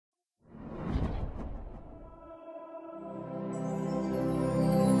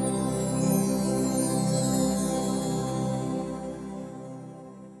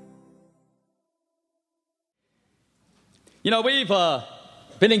We've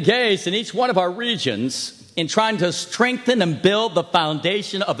been engaged in each one of our regions in trying to strengthen and build the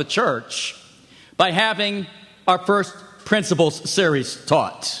foundation of the church by having our First Principles series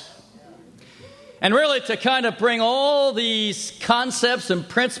taught. And really to kind of bring all these concepts and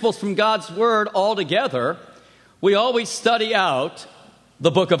principles from God's Word all together, we always study out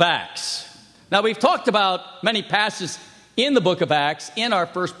the book of Acts. Now, we've talked about many passages in the book of Acts in our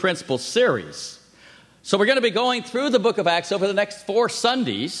First Principles series. So we're going to be going through the book of Acts over the next 4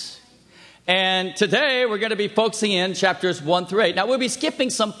 Sundays. And today we're going to be focusing in chapters 1 through 8. Now we'll be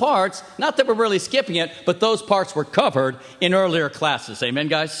skipping some parts, not that we're really skipping it, but those parts were covered in earlier classes. Amen,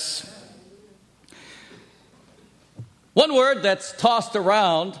 guys? One word that's tossed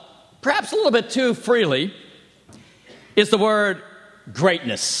around, perhaps a little bit too freely, is the word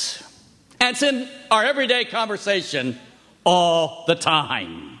greatness. And it's in our everyday conversation all the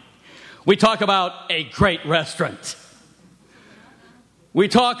time. We talk about a great restaurant. We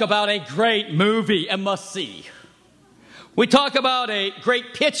talk about a great movie, a must-see. We talk about a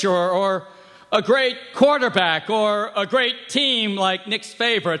great pitcher or a great quarterback or a great team like Nick's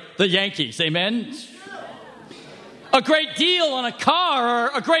favorite, the Yankees. Amen? A great deal on a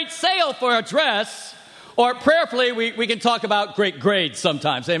car or a great sale for a dress. Or prayerfully, we can talk about great grades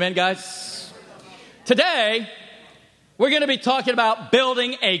sometimes. Amen, guys? Today, we're going to be talking about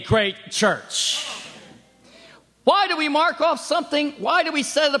building a great church. Why do we mark off something? Why do we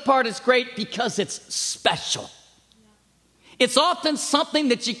set it apart as great? Because it's special. It's often something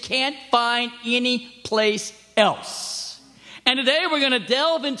that you can't find any place else. And today we're going to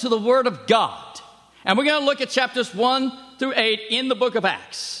delve into the Word of God. And we're going to look at chapters 1 through 8 in the book of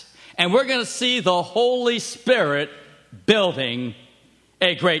Acts. And we're going to see the Holy Spirit building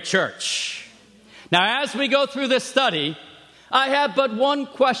a great church. Now, as we go through this study, I have but one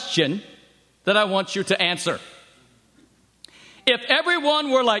question that I want you to answer. If everyone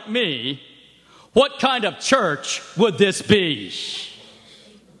were like me, what kind of church would this be?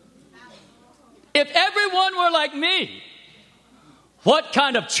 If everyone were like me, what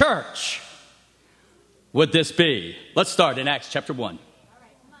kind of church would this be? Let's start in Acts chapter 1.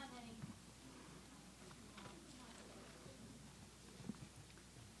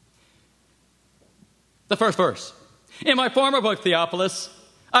 The first verse. In my former book, Theophilus,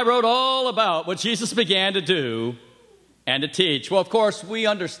 I wrote all about what Jesus began to do and to teach. Well, of course, we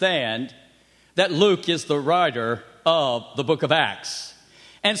understand that Luke is the writer of the book of Acts.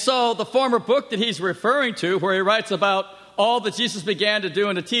 And so the former book that he's referring to, where he writes about all that Jesus began to do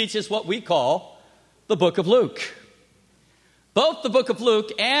and to teach, is what we call the book of Luke. Both the book of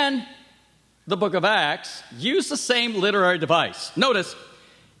Luke and the book of Acts use the same literary device. Notice,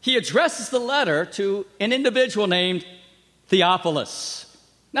 he addresses the letter to an individual named Theophilus.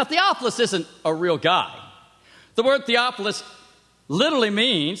 Now, Theophilus isn't a real guy. The word Theophilus literally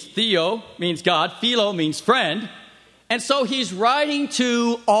means, Theo means God, Philo means friend. And so he's writing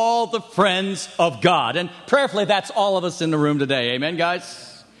to all the friends of God. And prayerfully, that's all of us in the room today. Amen,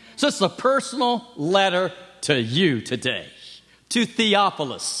 guys? So it's a personal letter to you today, to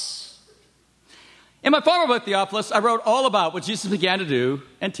Theophilus. In my former book, Theophilus, I wrote all about what Jesus began to do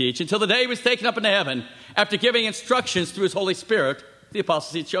and teach until the day he was taken up into heaven after giving instructions through his Holy Spirit, the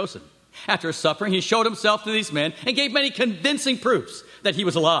apostles he'd chosen. After his suffering, he showed himself to these men and gave many convincing proofs that he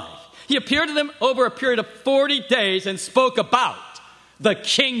was alive. He appeared to them over a period of 40 days and spoke about the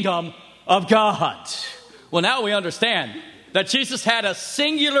kingdom of God. Well, now we understand that Jesus had a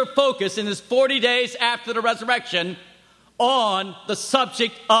singular focus in his 40 days after the resurrection on the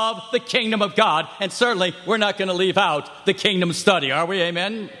subject of the kingdom of God. And certainly, we're not going to leave out the kingdom study, are we?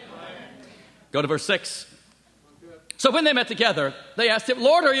 Amen? Amen. Go to verse 6. So when they met together, they asked him,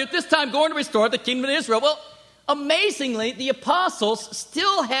 Lord, are you at this time going to restore the kingdom of Israel? Well, amazingly, the apostles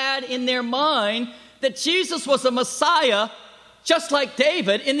still had in their mind that Jesus was a Messiah, just like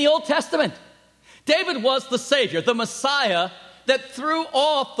David in the Old Testament. David was the Savior, the Messiah that threw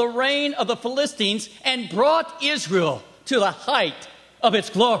off the reign of the Philistines and brought Israel to the height of its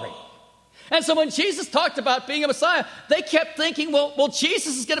glory. And so when Jesus talked about being a Messiah, they kept thinking, well,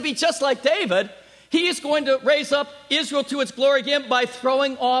 Jesus is going to be just like David. He is going to raise up Israel to its glory again by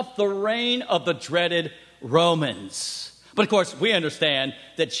throwing off the reign of the dreaded Romans. But of course, we understand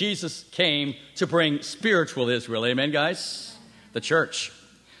that Jesus came to bring spiritual Israel. Amen, guys? The church.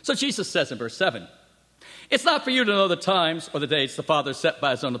 So Jesus says in verse 7, it's not for you to know the times or the dates the Father set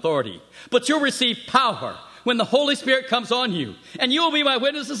by his own authority, but you'll receive power when the Holy Spirit comes on you. And you will be my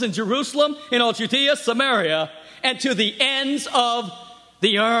witnesses in Jerusalem, in all Judea, Samaria, and to the ends of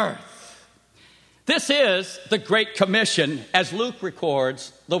the earth. This is the Great Commission, as Luke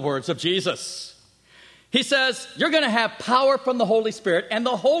records the words of Jesus. He says, you're going to have power from the Holy Spirit, and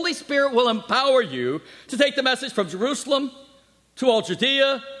the Holy Spirit will empower you to take the message from Jerusalem to all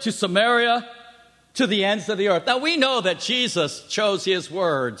Judea, to Samaria, to the ends of the earth. Now, we know that Jesus chose his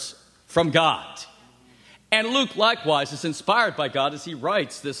words from God. And Luke, likewise, is inspired by God as he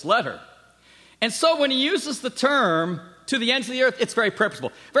writes this letter. And so when he uses the term to the ends of the earth, it's very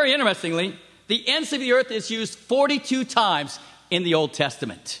purposeful. Very interestingly, the ends of the earth is used 42 times in the Old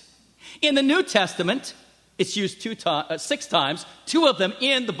Testament. In the New Testament, it's used 6 times, 2 of them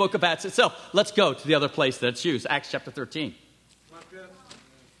in the book of Acts itself. Let's go to the other place that it's used, Acts chapter 13.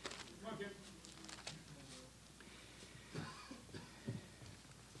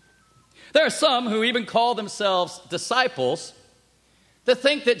 There are some who even call themselves disciples that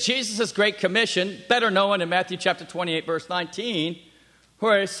think that Jesus' Great Commission, better known in Matthew chapter 28, verse 19,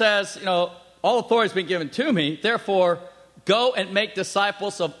 where it says, all authority has been given to me, therefore go and make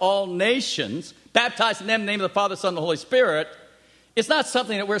disciples of all nations, baptizing them in the name of the Father, Son, and the Holy Spirit, is not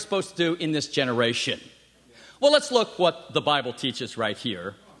something that we're supposed to do in this generation. Well, let's look what the Bible teaches right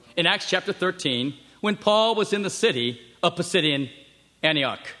here. In Acts chapter 13, when Paul was in the city of Pisidian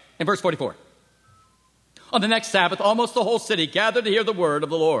Antioch. In verse 44. On the next Sabbath, almost the whole city gathered to hear the word of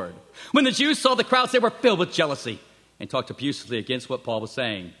the Lord. When the Jews saw the crowds, they were filled with jealousy and talked abusively against what Paul was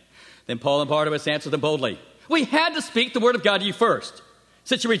saying. Then Paul and Barnabas answered them boldly. We had to speak the word of God to you first.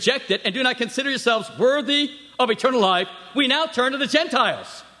 Since you reject it and do not consider yourselves worthy of eternal life, we now turn to the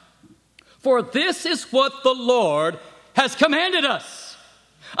Gentiles. For this is what the Lord has commanded us.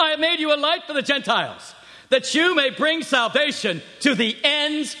 I have made you a light for the Gentiles, that you may bring salvation to the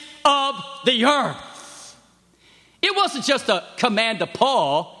ends of the earth. It wasn't just a command to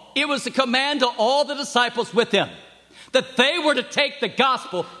Paul, it was a command to all the disciples with him, that they were to take the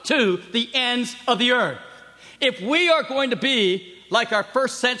gospel to the ends of the earth. If we are going to be like our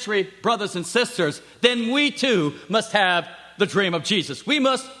first century brothers and sisters, then we too must have the dream of Jesus. We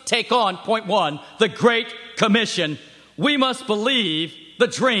must take on, point 1, the Great Commission. We must believe the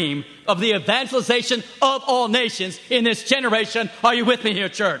dream of the evangelization of all nations in this generation. Are you with me here,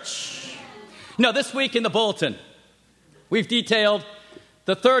 church? Now, this week in the bulletin, we've detailed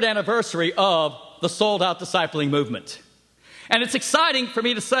the 3rd anniversary of the sold-out discipling movement. And it's exciting for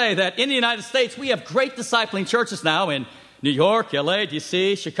me to say that in the United States, we have great discipling churches now in New York, LA,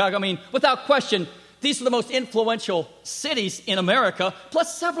 DC, Chicago. I mean, without question, these are the most influential cities in America,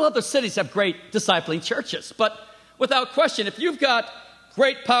 plus several other cities have great discipling churches. But without question, if you've got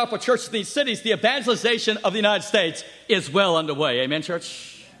great, powerful churches in these cities, the evangelization of the United States is well underway. Amen,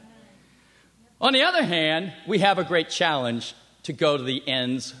 church? On the other hand, we have a great challenge to go to the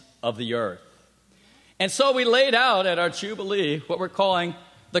ends of the earth. And so we laid out at our Jubilee what we're calling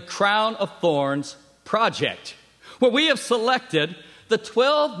the Crown of Thorns Project, where we have selected the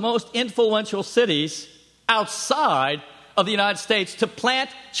 12 most influential cities outside of the United States to plant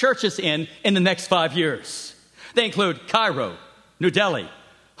churches in the next 5 years. They include Cairo, New Delhi,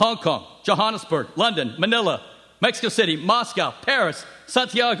 Hong Kong, Johannesburg, London, Manila, Mexico City, Moscow, Paris,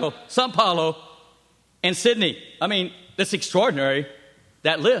 Santiago, Sao Paulo, and Sydney. I mean, that's extraordinary,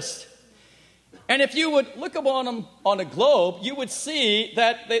 that list. And if you would look upon them on a globe, you would see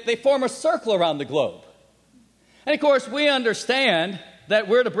that they form a circle around the globe. And of course, we understand that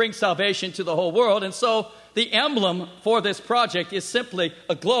we're to bring salvation to the whole world, and so the emblem for this project is simply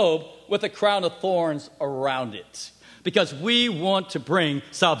a globe with a crown of thorns around it, because we want to bring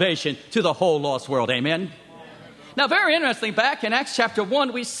salvation to the whole lost world. Amen? Now, very interesting, back in Acts chapter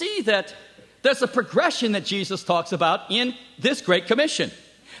 1, we see that there's a progression that Jesus talks about in this Great Commission.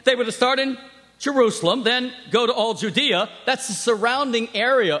 They were to start in Jerusalem, then go to all Judea, that's the surrounding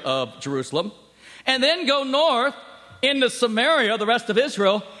area of Jerusalem, and then go north into Samaria, the rest of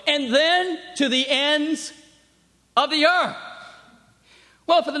Israel, and then to the ends of the earth.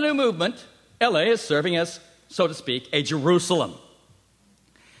 Well, for the new movement, LA is serving as, so to speak, a Jerusalem.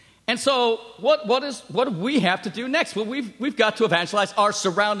 And so what do we have to do next? Well, we've got to evangelize our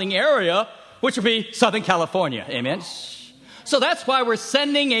surrounding area, which would be Southern California. Amen? So that's why we're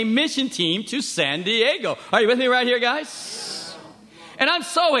sending a mission team to San Diego. Are you with me right here, guys? And I'm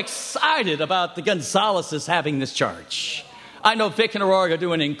so excited about the Gonzaleses having this charge. I know Vic and Aurora are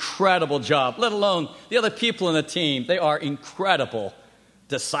doing an incredible job, let alone the other people in the team. They are incredible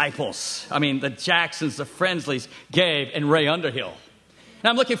disciples. I mean, the Jacksons, the Frensleys, Gabe, and Ray Underhill. And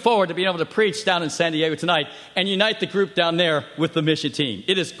I'm looking forward to being able to preach down in San Diego tonight and unite the group down there with the mission team.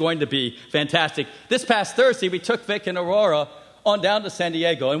 It is going to be fantastic. This past Thursday, we took Vic and Aurora on down to San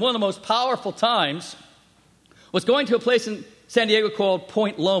Diego. And one of the most powerful times was going to a place in San Diego called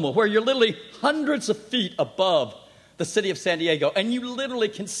Point Loma, where you're literally hundreds of feet above the city of San Diego, and you literally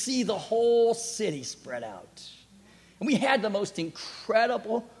can see the whole city spread out. And we had the most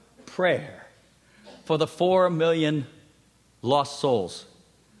incredible prayer for the 4 million lost souls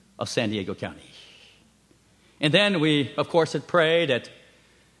of San Diego County. And then we, of course, had prayed at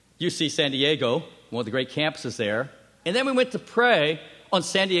UC San Diego, one of the great campuses there. And then we went to pray on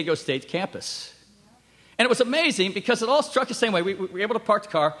San Diego State's campus. And it was amazing because it all struck the same way. We were able to park the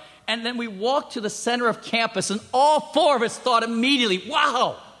car, and then we walked to the center of campus, and all 4 of us thought immediately,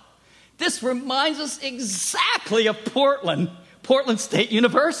 wow, this reminds us exactly of Portland State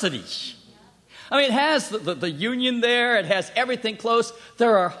University. I mean, it has the union there. It has everything close.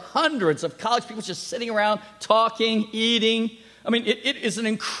 There are hundreds of college people just sitting around, talking, eating. I mean, it is an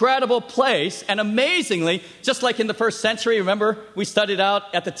incredible place. And amazingly, just like in the first century, remember, we studied out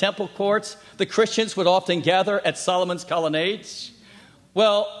at the temple courts. The Christians would often gather at Solomon's colonnades.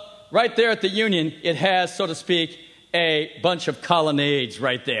 Well, right there at the union, it has, so to speak, a bunch of colonnades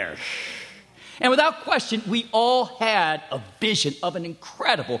right there. And without question, we all had a vision of an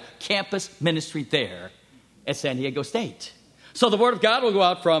incredible campus ministry there at San Diego State. So the word of God will go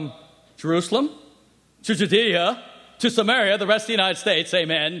out from Jerusalem to Judea to Samaria, the rest of the United States,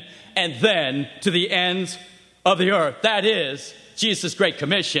 amen, and then to the ends of the earth. That is Jesus' Great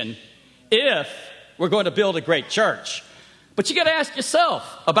Commission if we're going to build a great church. But you got to ask yourself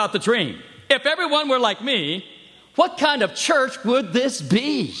about the dream. If everyone were like me, what kind of church would this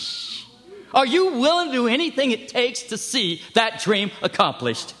be? Are you willing to do anything it takes to see that dream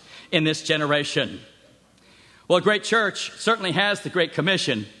accomplished in this generation? Well, a great church certainly has the Great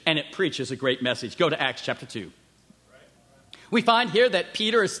Commission, and it preaches a great message. Go to Acts chapter 2. We find here that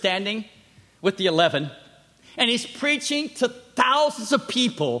Peter is standing with the 11, and he's preaching to thousands of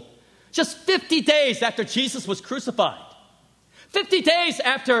people just 50 days after Jesus was crucified. 50 days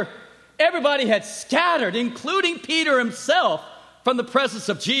after everybody had scattered, including Peter himself, from the presence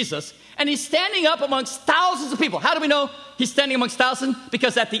of Jesus. And he's standing up amongst thousands of people. How do we know he's standing amongst thousands?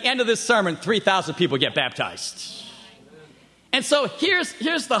 Because at the end of this sermon, 3,000 people get baptized. And so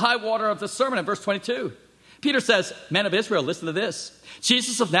here's the high water of the sermon in verse 22. Peter says, men of Israel, listen to this.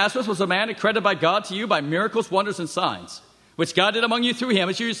 Jesus of Nazareth was a man accredited by God to you by miracles, wonders, and signs, which God did among you through him,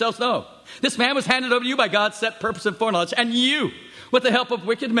 as you yourselves know. This man was handed over to you by God's set purpose and foreknowledge, and you, with the help of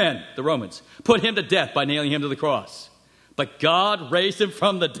wicked men, the Romans, put him to death by nailing him to the cross. But God raised him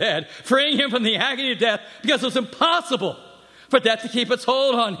from the dead, freeing him from the agony of death, because it was impossible for death to keep its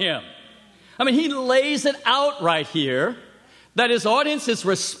hold on him. I mean, he lays it out right here that his audience is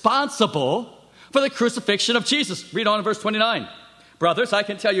responsible for the crucifixion of Jesus. Read on in verse 29. Brothers, I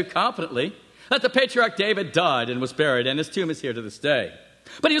can tell you confidently that the patriarch David died and was buried, and his tomb is here to this day.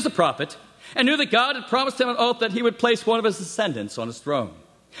 But he was a prophet and knew that God had promised him an oath that he would place one of his descendants on his throne.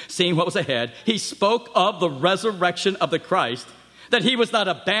 Seeing what was ahead, he spoke of the resurrection of the Christ, that he was not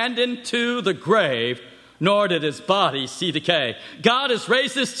abandoned to the grave, nor did his body see decay. God has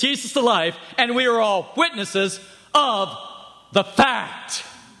raised this Jesus to life, and we are all witnesses of the fact.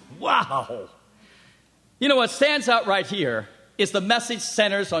 Wow. You know, what stands out right here is the message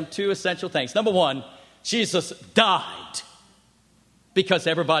centers on 2 essential things. Number 1, Jesus died because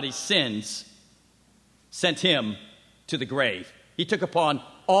everybody's sins sent him to the grave. He took upon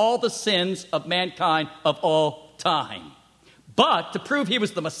all the sins of mankind of all time. But to prove he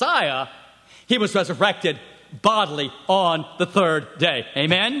was the Messiah, he was resurrected bodily on the 3rd day.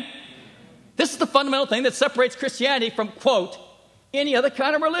 Amen? This is the fundamental thing that separates Christianity from, quote, any other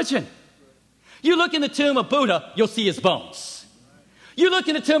kind of religion. You look in the tomb of Buddha, you'll see his bones. You look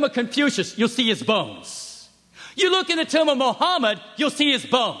in the tomb of Confucius, you'll see his bones. You look in the tomb of Muhammad, you'll see his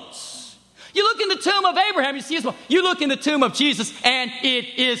bones. You look in the tomb of Abraham, you see his bones. You look in the tomb of Jesus, and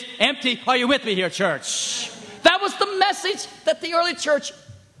it is empty. Are you with me here, church? That was the message that the early church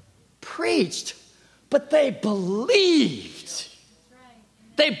preached, but they believed.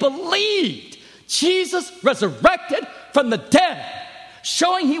 They believed Jesus resurrected from the dead,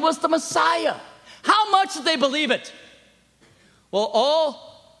 showing he was the Messiah. How much did they believe it? Well,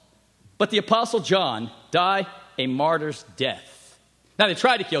 all but the Apostle John die a martyr's death. Now, they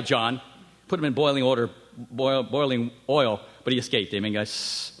tried to kill John, put him in boiling oil, but he escaped. Amen,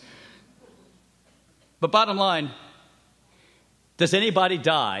 guys? But bottom line, does anybody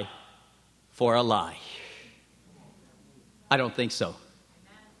die for a lie? I don't think so.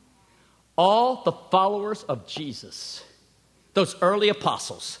 All the followers of Jesus, those early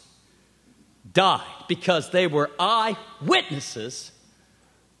apostles, died because they were eyewitnesses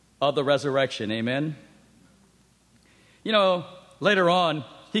of the resurrection. Amen? You know, later on,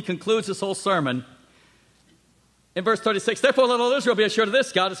 he concludes this whole sermon in verse 36. Therefore, let all Israel be assured of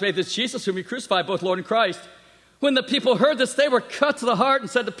this: God has made this Jesus, whom you crucified, both Lord and Christ. When the people heard this, they were cut to the heart and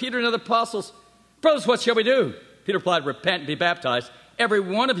said to Peter and other apostles, "Brothers, what shall we do?" Peter replied, "Repent and be baptized, every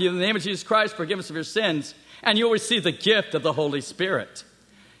one of you, in the name of Jesus Christ, forgiveness of your sins, and you'll receive the gift of the Holy Spirit."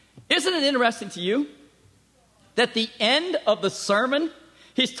 Isn't it interesting to you that the end of the sermon,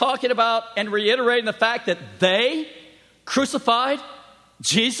 he's talking about and reiterating the fact that they crucified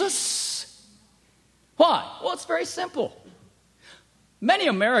Jesus? Why? Well, it's very simple. Many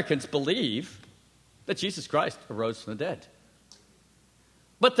Americans believe that Jesus Christ arose from the dead.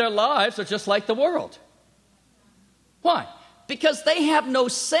 But their lives are just like the world. Why? Because they have no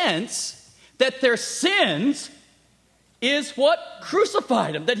sense that their sins is what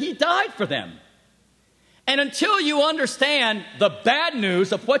crucified him, that he died for them. And until you understand the bad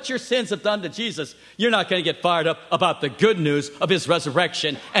news of what your sins have done to Jesus, you're not going to get fired up about the good news of his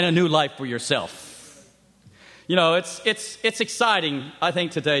resurrection and a new life for yourself. You know, it's exciting, I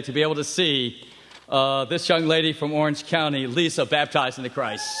think, today to be able to see this young lady from Orange County, Lisa, baptized into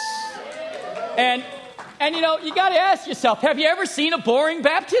Christ. And you know, you got to ask yourself, have you ever seen a boring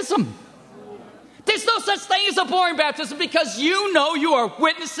baptism? There's no such thing as a boring baptism because you know you are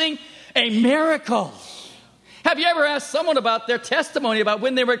witnessing a miracle. Have you ever asked someone about their testimony about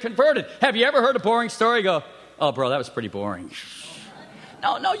when they were converted? Have you ever heard a boring story? Go, "Oh, bro, that was pretty boring."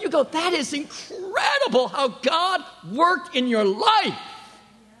 No, you go, "That is incredible how God worked in your life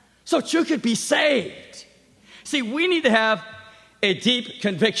so that you could be saved." See, we need to have a deep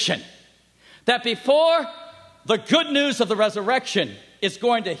conviction that before the good news of the resurrection is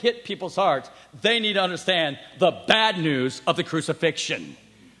going to hit people's hearts, they need to understand the bad news of the crucifixion.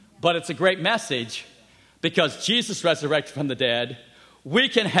 But it's a great message because Jesus resurrected from the dead. We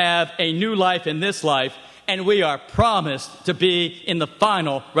can have a new life in this life, and we are promised to be in the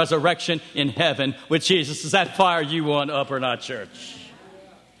final resurrection in heaven with Jesus. Does that fire you on up or not, church?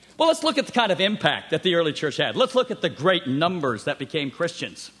 Well, let's look at the kind of impact that the early church had. Let's look at the great numbers that became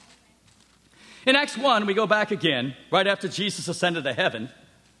Christians. In Acts 1, we go back again, right after Jesus ascended to heaven.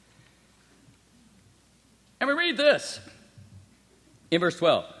 And we read this in verse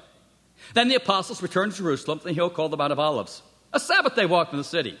 12. Then the apostles returned to Jerusalem to the hill called the Mount of Olives. A Sabbath they walked in the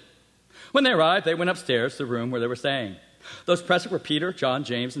city. When they arrived, they went upstairs to the room where they were staying. Those present were Peter, John,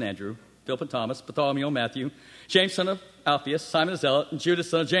 James, and Andrew, Philip and Thomas, Bartholomew and Matthew, James, son of Alphaeus, Simon the Zealot, and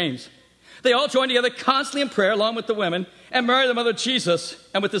Judas, son of James. They all joined together constantly in prayer along with the women and Mary, the mother of Jesus,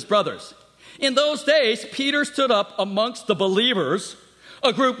 and with his brothers. In those days, Peter stood up amongst the believers,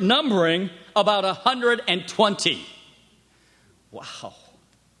 a group numbering about 120. Wow.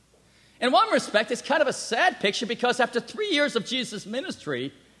 In one respect, it's kind of a sad picture because after 3 years of Jesus'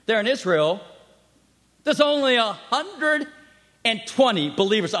 ministry there in Israel, there's only 120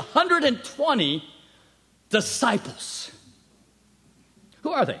 believers, 120 disciples.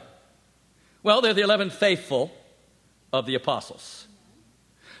 Who are they? Well, they're the 11 faithful of the apostles.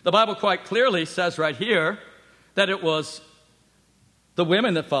 The Bible quite clearly says right here that it was the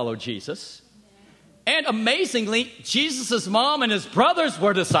women that followed Jesus. And amazingly, Jesus' mom and his brothers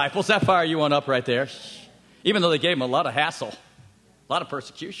were disciples. That fire you on up right there. Even though they gave him a lot of hassle, a lot of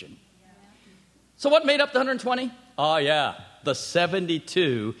persecution. So what made up the 120? Oh, yeah, the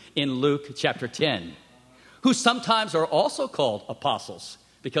 72 in Luke chapter 10, who sometimes are also called apostles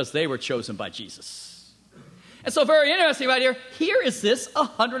because they were chosen by Jesus. And so very interesting right here. Here is this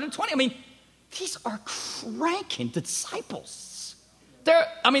 120. I mean, these are cranking disciples. They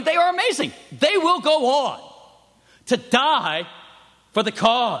are amazing. They will go on to die for the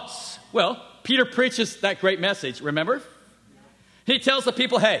cause. Well, Peter preaches that great message, remember? He tells the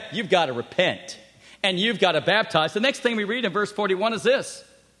people, hey, you've got to repent and you've got to baptize. The next thing we read in verse 41 is this,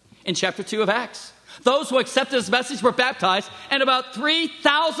 in chapter 2 of Acts. Those who accepted his message were baptized, and about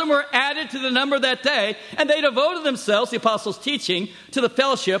 3,000 were added to the number that day, and they devoted themselves, the apostles' teaching, to the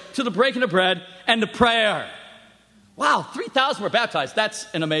fellowship, to the breaking of bread, and to prayer. Wow, 3,000 were baptized. That's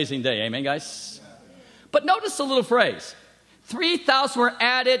an amazing day. Amen, guys? But notice the little phrase. 3,000 were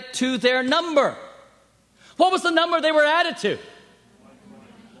added to their number. What was the number they were added to?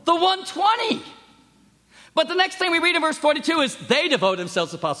 The 120. But the next thing we read in verse 42 is they devoted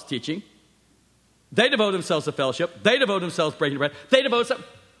themselves to apostles' teaching. They devoted themselves to fellowship. They devoted themselves to breaking bread. They devoted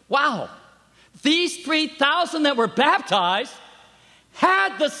themselves. Wow. These 3,000 that were baptized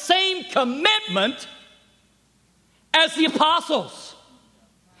had the same commitment as the apostles,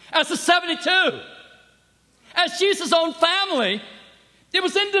 as the 72, as Jesus' own family. It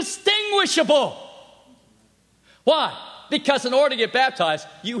was indistinguishable. Why? Because in order to get baptized,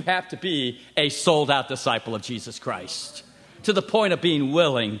 you have to be a sold-out disciple of Jesus Christ to the point of being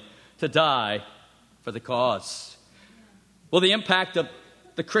willing to die for the cause. Well, the impact of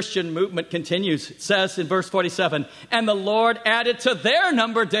the Christian movement continues. It says in verse 47, and the Lord added to their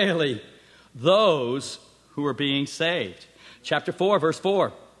number daily those who were being saved. Chapter 4, verse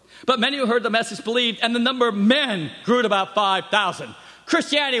 4. But many who heard the message believed, and the number of men grew to about 5,000.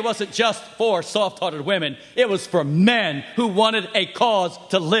 Christianity wasn't just for soft-hearted women. It was for men who wanted a cause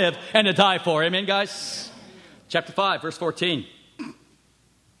to live and to die for. Amen, guys? Chapter 5, verse 14.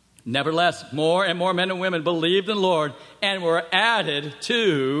 Nevertheless, more and more men and women believed in the Lord and were added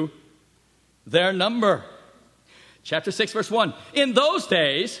to their number. Chapter 6, verse 1. In those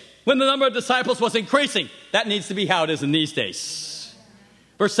days, when the number of disciples was increasing, that needs to be how it is in these days.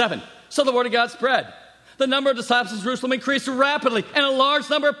 Verse 7. So the word of God spread. The number of disciples in Jerusalem increased rapidly, and a large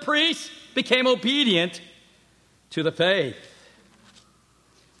number of priests became obedient to the faith.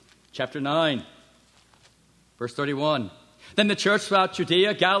 Chapter 9, verse 31. Then the church throughout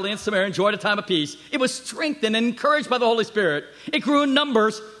Judea, Galilee, and Samaria enjoyed a time of peace. It was strengthened and encouraged by the Holy Spirit. It grew in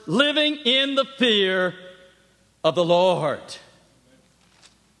numbers, living in the fear of the Lord.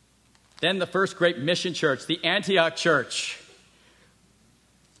 Then the first great mission church, the Antioch church.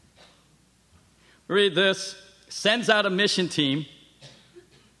 Read this. Sends out a mission team.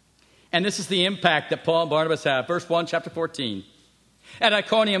 And this is the impact that Paul and Barnabas have. Verse 1, chapter 14. At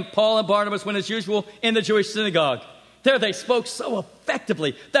Iconium, Paul and Barnabas went as usual in the Jewish synagogue. There they spoke so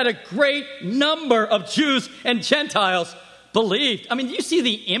effectively that a great number of Jews and Gentiles believed. I mean, do you see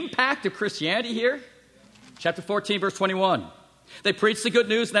the impact of Christianity here? Chapter 14, verse 21. They preached the good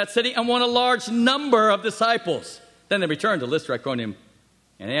news in that city and won a large number of disciples. Then they returned to Lystra, Iconium,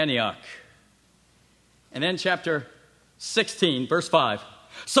 and Antioch. And then chapter 16, verse 5.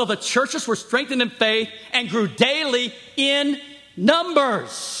 So the churches were strengthened in faith and grew daily in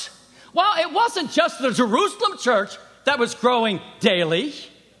numbers. Well, it wasn't just the Jerusalem church that was growing daily,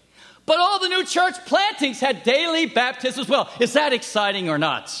 but all the new church plantings had daily baptism as well. Is that exciting or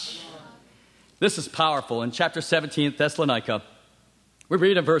not? This is powerful. In chapter 17, Thessalonica, we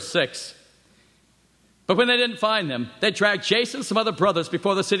read in verse 6. But when they didn't find them, they dragged Jason and some other brothers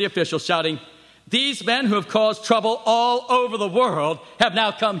before the city officials, shouting, these men who have caused trouble all over the world have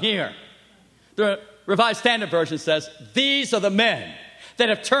now come here. The Revised Standard Version says, these are the men that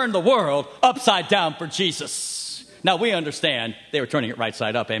have turned the world upside down for Jesus. Now, we understand they were turning it right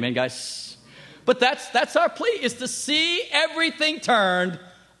side up. Amen, guys? But that's our plea, is to see everything turned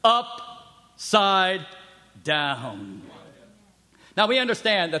upside down. Now, we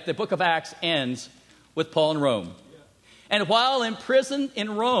understand that the book of Acts ends with Paul in Rome. And while in prison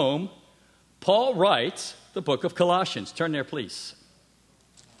in Rome, Paul writes the book of Colossians. Turn there, please.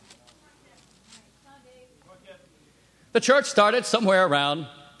 The church started somewhere around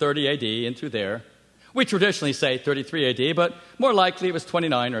 30 A.D. and through there. We traditionally say 33 A.D., but more likely it was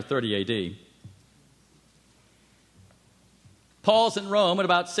 29 or 30 A.D. Paul's in Rome at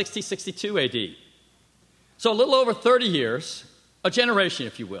about 60, 62 A.D. So a little over 30 years, a generation,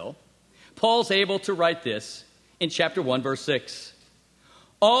 if you will, Paul's able to write this in chapter 1, verse 6.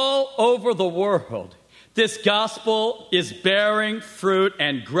 All over the world, this gospel is bearing fruit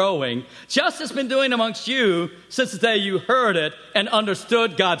and growing, just as it's been doing amongst you since the day you heard it and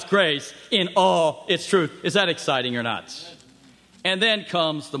understood God's grace in all its truth. Is that exciting or not? And then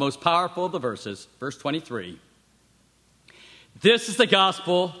comes the most powerful of the verses, verse 23. This is the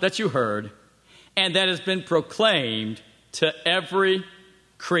gospel that you heard and that has been proclaimed to every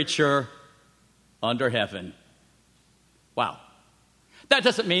creature under heaven. Wow. That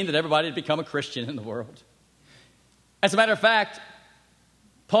doesn't mean that everybody had become a Christian in the world. As a matter of fact,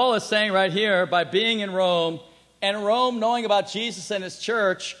 Paul is saying right here, by being in Rome, and Rome knowing about Jesus and his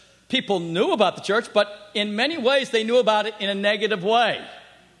church, people knew about the church, but in many ways they knew about it in a negative way.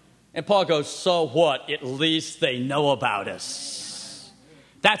 And Paul goes, so what? At least they know about us.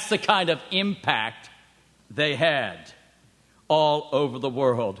 That's the kind of impact they had all over the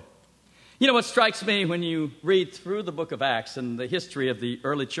world. You know what strikes me when you read through the book of Acts and the history of the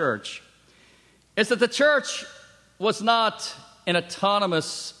early church is that the church was not an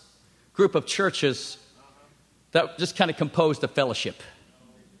autonomous group of churches that just kind of composed a fellowship.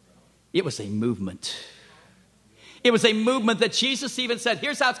 It was a movement. It was a movement that Jesus even said,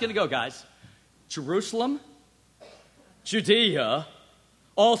 here's how it's going to go, guys. Jerusalem, Judea,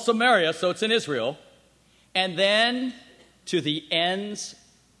 all Samaria, so it's in Israel, and then to the ends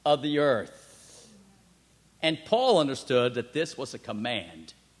of the earth. And Paul understood that this was a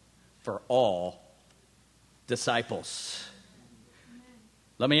command for all disciples.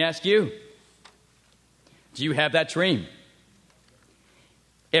 Let me ask you, do you have that dream?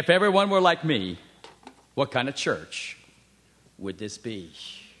 If everyone were like me, what kind of church would this be?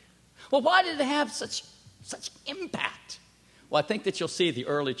 Well, why did it have such impact? Well, I think that you'll see the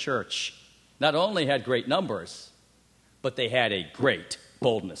early church not only had great numbers, but they had a great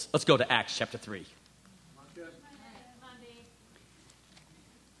boldness. Let's go to Acts chapter 3.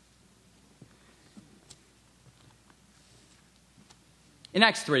 In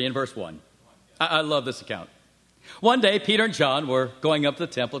Acts 3, in verse 1, I love this account. One day, Peter and John were going up to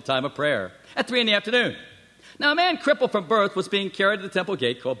the temple at time of prayer at 3 p.m. Now, a man crippled from birth was being carried to the temple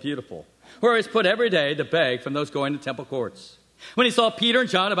gate called Beautiful, where he was put every day to beg from those going to temple courts. When he saw Peter and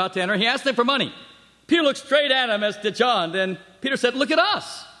John about to enter, he asked them for money. Peter looked straight at him, as did John. Then Peter said, "Look at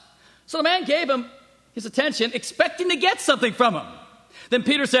us." So the man gave him his attention, expecting to get something from him. Then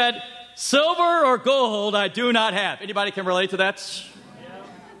Peter said, "Silver or gold I do not have." Anybody can relate to that?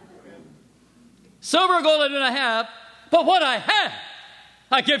 Silver or gold I do not have, but what I have,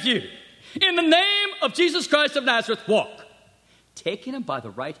 I give you. In the name of Jesus Christ of Nazareth, walk. Taking him by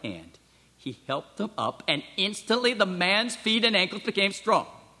the right hand, he helped him up, and instantly the man's feet and ankles became strong.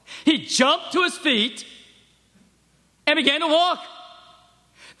 He jumped to his feet and began to walk.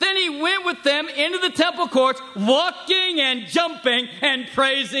 Then he went with them into the temple courts, walking and jumping and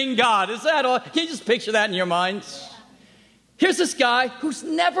praising God. Is that all? Can you just picture that in your minds? Here's this guy who's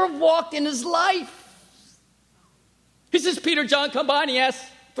never walked in his life. He sees Peter and John come by and he asks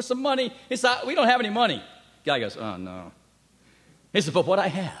for some money. He says, "We don't have any money." The guy goes, "Oh, no." He says, "But what I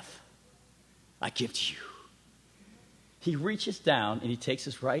have, I give to you." He reaches down and he takes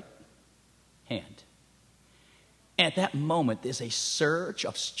his right hand. And at that moment, there's a surge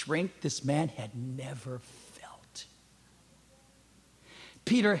of strength this man had never felt.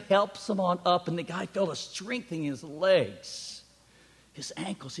 Peter helps him on up, and the guy felt a strength in his legs, his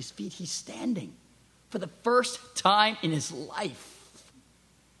ankles, his feet. He's standing for the first time in his life.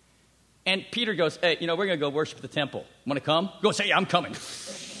 And Peter goes, "Hey, we're going to go worship at the temple. Want to come?" He goes, "Hey, I'm coming."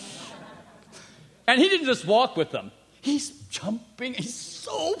 And he didn't just walk with them. He's jumping. He's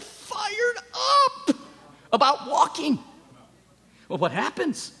so fired up about walking. Well, what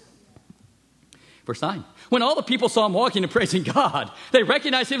happens? Verse 9. When all the people saw him walking and praising God, they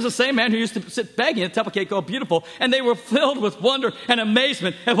recognized he was the same man who used to sit begging at the temple gate called Beautiful, and they were filled with wonder and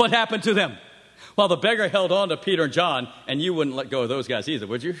amazement at what happened to them. While the beggar held on to Peter and John, and you wouldn't let go of those guys either,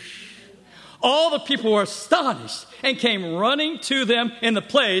 would you? All the people were astonished and came running to them in the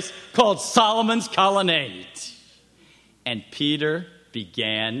place called Solomon's Colonnade. And Peter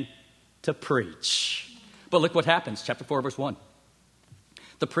began to preach. But look what happens, chapter 4, verse 1.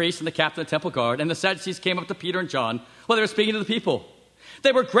 The priest and the captain of the temple guard and the Sadducees came up to Peter and John while they were speaking to the people.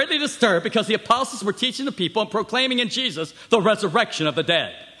 They were greatly disturbed because the apostles were teaching the people and proclaiming in Jesus the resurrection of the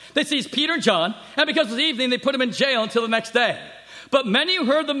dead. They seized Peter and John, and because it was evening, they put them in jail until the next day. But many who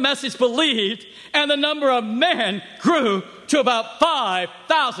heard the message believed, and the number of men grew to about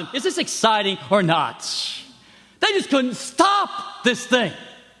 5,000. Is this exciting or not? They just couldn't stop this thing.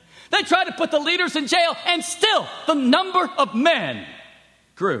 They tried to put the leaders in jail, and still the number of men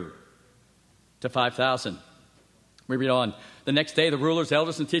grew to 5,000. We read on. The next day, the rulers,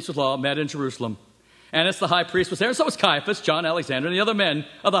 elders, and teachers of law met in Jerusalem. Annas the high priest was there, and so was Caiaphas, John, Alexander, and the other men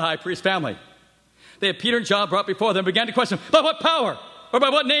of the high priest family. They had Peter and John brought before them and began to question, "By what power or by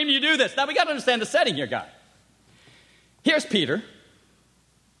what name do you do this?" Now, we got to understand the setting here, guy. Here's Peter,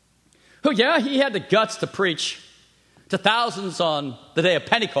 who, he had the guts to preach to thousands on the day of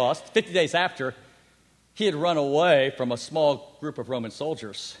Pentecost, 50 days after he had run away from a small group of Roman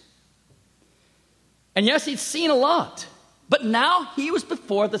soldiers. And yes, he'd seen a lot, but now he was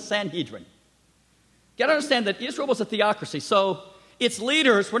before the Sanhedrin. You got to understand that Israel was a theocracy, so its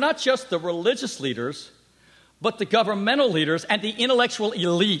leaders were not just the religious leaders, but the governmental leaders and the intellectual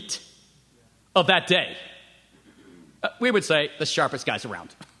elite of that day. We would say the sharpest guys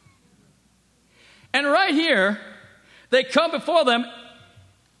around. And right here, they come before them,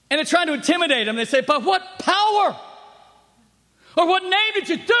 and they're trying to intimidate them. They say, "By what power or what name did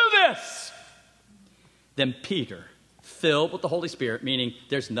you do this?" Then Peter, filled with the Holy Spirit, meaning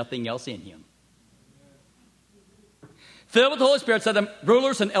there's nothing else in him, filled with the Holy Spirit, said to them,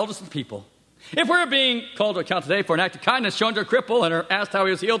 "Rulers and elders of the people, if we're being called to account today for an act of kindness shown to a cripple and are asked how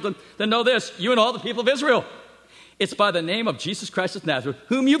he was healed, then know this, you and all the people of Israel. It's by the name of Jesus Christ of Nazareth,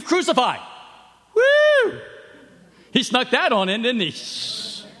 whom you've crucified." Woo! He snuck that on in, didn't he?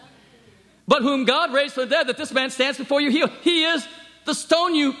 "But whom God raised from the dead, that this man stands before you healed. He is the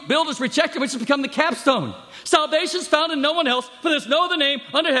stone you builders rejected, which has become the capstone. Salvation is found in no one else, for there's no other name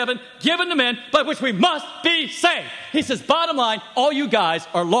under heaven given to men by which we must be saved." He says, bottom line, all you guys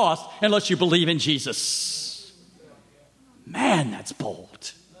are lost unless you believe in Jesus. Man, that's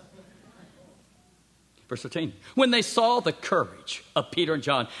bold. Verse 13. When they saw the courage of Peter and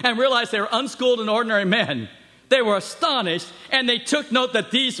John and realized they were unschooled and ordinary men, They were astonished, and they took note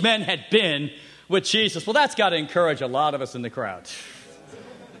that these men had been with Jesus. Well, that's got to encourage a lot of us in the crowd.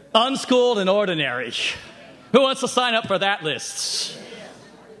 Unschooled and ordinary. Who wants to sign up for that list?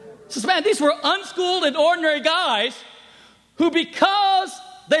 Says, man, these were unschooled and ordinary guys who, because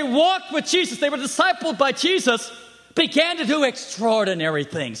they walked with Jesus, they were discipled by Jesus, began to do extraordinary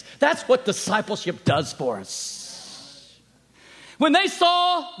things. That's what discipleship does for us. When they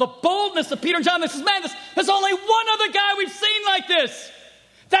saw the boldness of Peter and John, they said, man, there's only one other guy we've seen like this.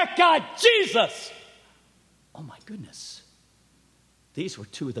 That guy, Jesus. Oh, my goodness. These were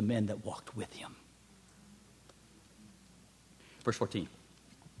two of the men that walked with him. Verse 14.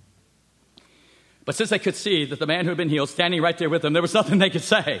 But since they could see that the man who had been healed standing right there with them, there was nothing they could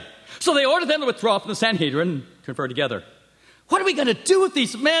say. So they ordered them to withdraw from the Sanhedrin and confer together. What are we going to do with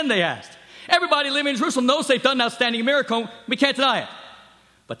these men, they asked. Everybody living in Jerusalem knows they've done an outstanding miracle. We can't deny it.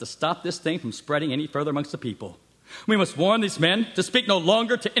 But to stop this thing from spreading any further amongst the people, we must warn these men to speak no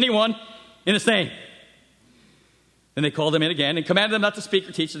longer to anyone in his name. Then they called them in again and commanded them not to speak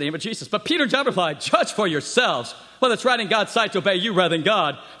or teach in the name of Jesus. But Peter and John replied, judge for yourselves whether it's right in God's sight to obey you rather than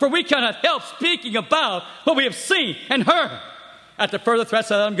God. For we cannot help speaking about what we have seen and heard. After further threats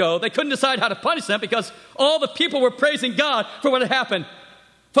to let them go, they couldn't decide how to punish them because all the people were praising God for what had happened.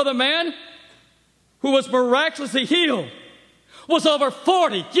 For the man who was miraculously healed was over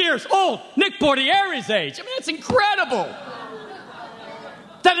 40 years old, Nick Bordieri's age. I mean, it's incredible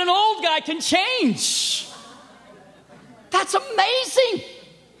that an old guy can change. That's amazing.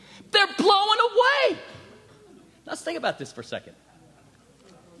 They're blown away. Let's think about this for a second.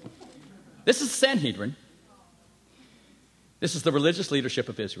 This is Sanhedrin. This is the religious leadership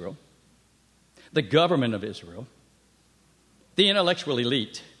of Israel, the government of Israel, the intellectual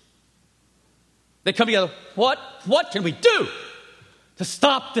elite. They come together. What can we do to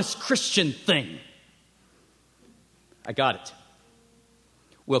stop this Christian thing? I got it.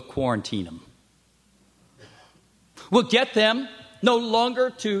 We'll quarantine them. We'll get them no longer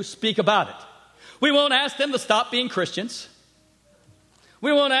to speak about it. We won't ask them to stop being Christians.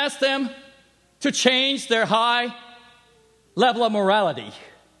 We won't ask them to change their high level of morality.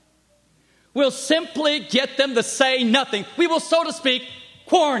 We'll simply get them to say nothing. We will, so to speak,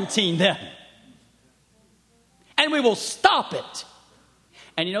 quarantine them. And we will stop it.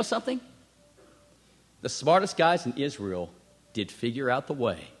 And you know something? The smartest guys in Israel did figure out the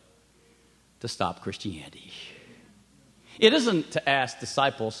way to stop Christianity. It isn't to ask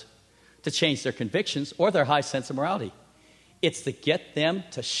disciples to change their convictions or their high sense of morality. It's to get them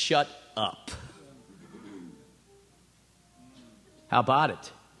to shut up. How about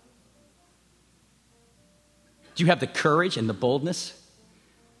it? Do you have the courage and the boldness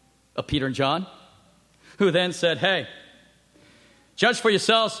of Peter and John, who then said, hey, judge for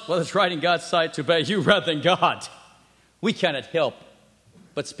yourselves whether it's right in God's sight to obey you rather than God. We cannot help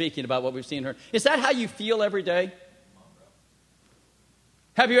but speaking about what we've seen and heard. Is that how you feel every day?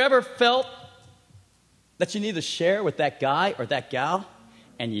 Have you ever felt that you need to share with that guy or that gal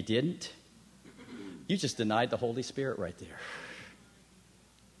and you didn't? You just denied the Holy Spirit right there.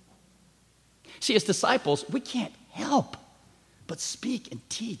 See, as disciples, we can't help but speak and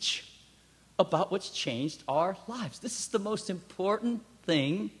teach about what's changed our lives. This is the most important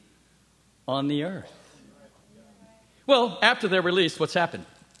thing on the earth. Well, after their release, what's happened?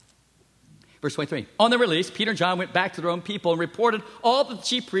 Verse 23. On their release, Peter and John went back to their own people and reported all that the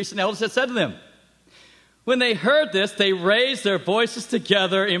chief priests and elders had said to them. When they heard this, they raised their voices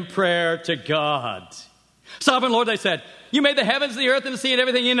together in prayer to God. Sovereign Lord, they said, you made the heavens, the earth, and the sea, and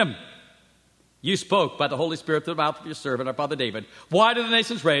everything in them. You spoke by the Holy Spirit through the mouth of your servant, our father David. Why do the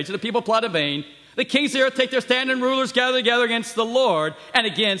nations rage and the people plot in vain? The kings of the earth take their stand and rulers gather together against the Lord and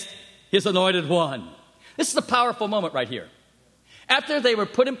against his anointed one. This is a powerful moment right here. After they were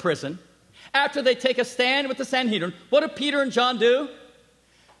put in prison, after they take a stand with the Sanhedrin, what do Peter and John do?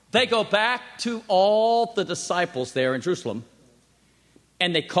 They go back to all the disciples there in Jerusalem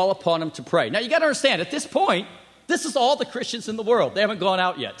and they call upon them to pray. Now you got to understand, at this point, this is all the Christians in the world. They haven't gone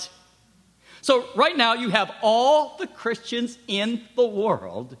out yet. So right now you have all the Christians in the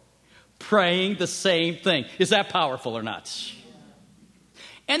world praying the same thing. Is that powerful or not?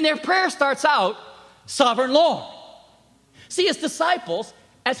 And their prayer starts out, Sovereign Lord. See, as disciples,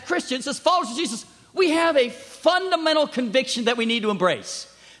 as Christians, as followers of Jesus, we have a fundamental conviction that we need to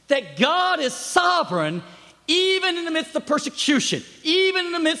embrace. That God is sovereign even in the midst of persecution, even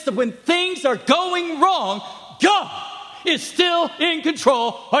in the midst of when things are going wrong. God is still in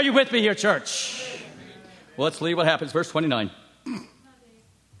control. Are you with me here, church? Well, let's see what happens. Verse 29.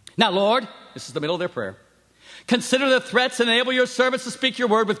 Now, Lord, this is the middle of their prayer. Consider the threats and enable your servants to speak your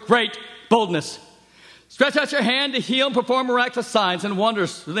word with great boldness. Stretch out your hand to heal and perform miraculous signs and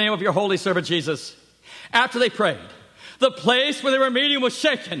wonders in the name of your holy servant Jesus. After they prayed, the place where they were meeting was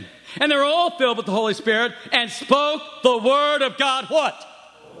shaken, and they were all filled with the Holy Spirit and spoke the word of God. What?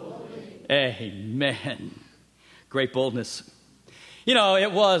 Holy. Amen. Great boldness. You know,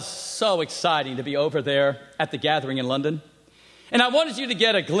 it was so exciting to be over there at the gathering in London. And I wanted you to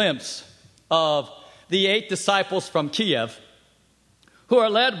get a glimpse of the 8 disciples from Kiev who are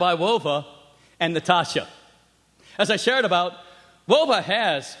led by Wova and Natasha. As I shared about, Wova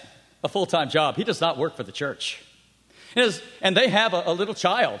has a full-time job. He does not work for the church. And they have a little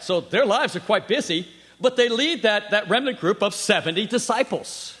child, so their lives are quite busy, but they lead that remnant group of 70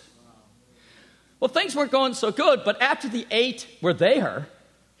 disciples. Well, things weren't going so good, but after the 8 were there,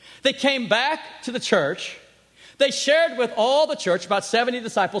 they came back to the church. They shared with all the church, about 70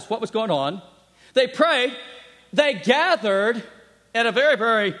 disciples, what was going on. They prayed. They gathered at a very,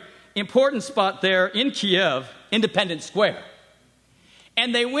 very important spot there in Kiev, Independence Square.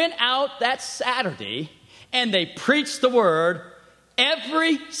 And they went out that Saturday and they preached the word,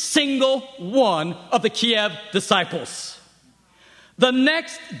 every single one of the Kiev disciples. The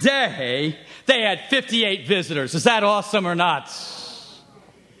next day, they had 58 visitors. Is that awesome or not?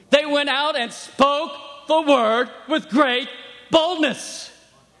 They went out and spoke the word with great boldness.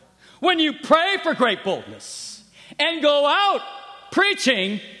 When you pray for great boldness and go out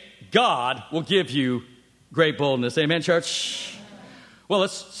preaching, God will give you great boldness. Amen, church? Well,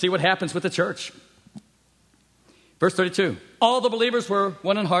 let's see what happens with the church. Verse 32. All the believers were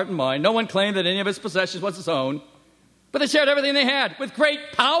one in heart and mind. No one claimed that any of his possessions was his own, but they shared everything they had with great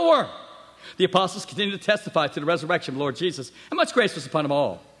power. The apostles continued to testify to the resurrection of the Lord Jesus, and much grace was upon them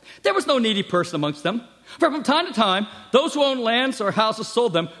all. There was no needy person amongst them. For from time to time, those who owned lands or houses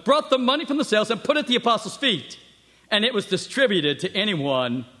sold them, brought the money from the sales, and put it at the apostles' feet. And it was distributed to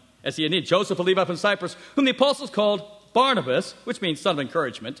anyone as he had need. Joseph, a Levite from Cyprus, whom the apostles called Barnabas, which means son of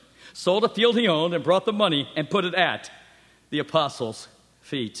encouragement, sold a field he owned and brought the money and put it at the apostles'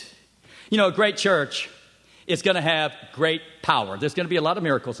 feet. You know, a great church is going to have great power. There's going to be a lot of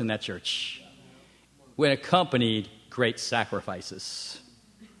miracles in that church when accompanied great sacrifices.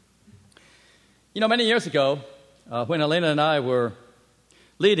 You know, many years ago, when Elena and I were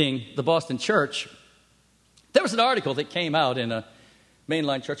leading the Boston church, there was an article that came out in a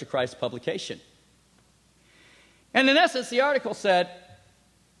mainline Church of Christ publication. And in essence, the article said,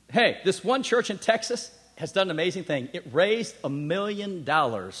 hey, this one church in Texas has done an amazing thing. It raised $1 million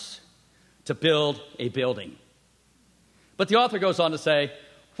to build a building. But the author goes on to say,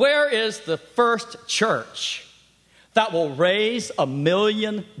 where is the first church that will raise $1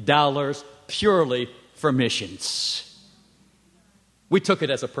 million purely for missions? We took it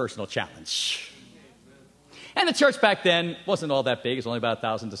as a personal challenge. And the church back then wasn't all that big. It was only about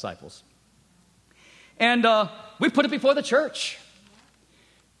 1,000 disciples. And we put it before the church.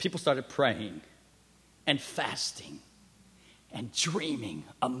 People started praying and fasting and dreaming.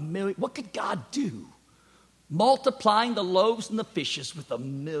 What could God do? Multiplying the loaves and the fishes with $1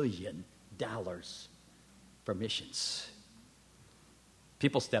 million for missions.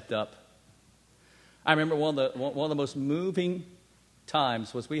 People stepped up. I remember one of the most moving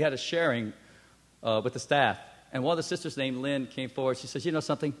times was we had a sharing with the staff. And one of the sisters named Lynn came forward. She says, you know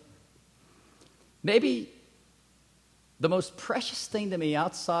something? Maybe the most precious thing to me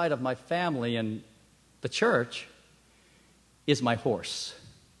outside of my family and the church is my horse.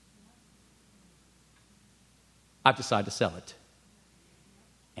 I've decided to sell it.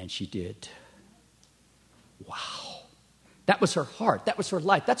 And she did. Wow. That was her heart. That was her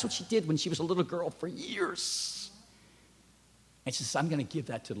life. That's what she did when she was a little girl for years. And she says, I'm going to give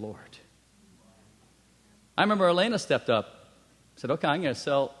that to the Lord. I remember Elena stepped up, said, okay, I'm going to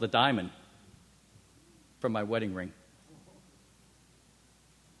sell the diamond from my wedding ring.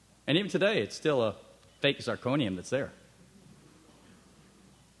 And even today, it's still a fake zirconium that's there.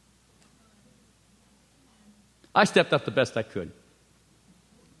 I stepped up the best I could.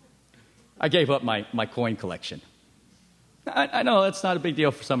 I gave up my coin collection. I know that's not a big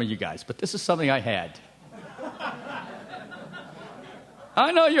deal for some of you guys, but this is something I had.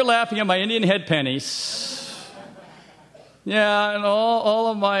 I know you're laughing at my Indian head pennies. Yeah, and all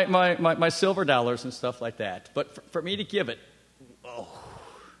of my silver dollars and stuff like that. But for me to give it, oh.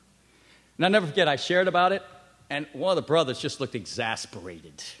 And I'll never forget, I shared about it, and one of the brothers just looked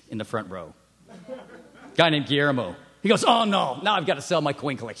exasperated in the front row. A guy named Guillermo. He goes, oh, no, now I've got to sell my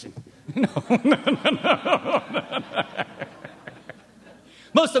coin collection. No.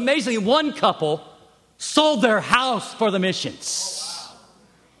 Most amazingly, one couple sold their house for the missions.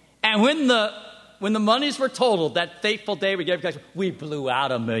 And when the monies were totaled, that fateful day we gave guys, we blew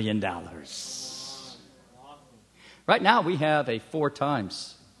out $1 million. Right now, we have a 4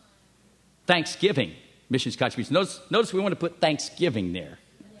 times Thanksgiving missions contribution. Notice we want to put Thanksgiving there.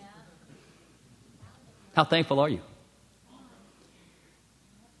 How thankful are you?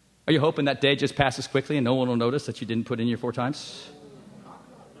 Are you hoping that day just passes quickly and no one will notice that you didn't put in your 4 times?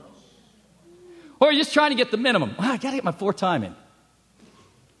 Or are you just trying to get the minimum? I got to get my 4 time in.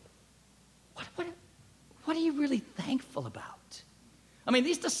 What are you really thankful about? I mean,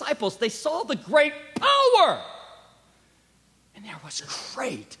 these disciples, they saw the great power. And there was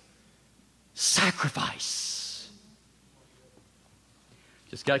great sacrifice.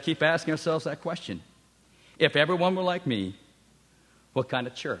 Just got to keep asking ourselves that question. If everyone were like me, what kind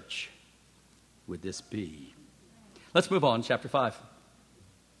of church would this be? Let's move on, chapter 5.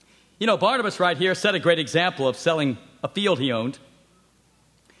 You know, Barnabas right here set a great example of selling a field he owned.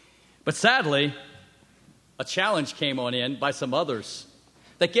 But sadly, a challenge came on in by some others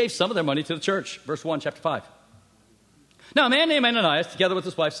that gave some of their money to the church. Verse 1, chapter 5. Now, a man named Ananias, together with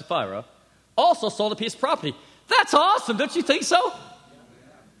his wife Sapphira, also sold a piece of property. That's awesome, don't you think so?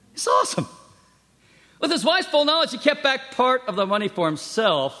 It's awesome. With his wife's full knowledge, he kept back part of the money for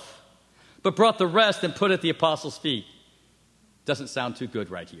himself, but brought the rest and put it at the apostles' feet. Doesn't sound too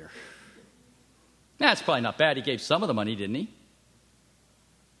good right here. That's probably not bad. He gave some of the money, didn't he?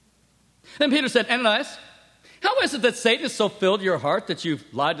 Then Peter said, Ananias, how is it that Satan has so filled your heart that you've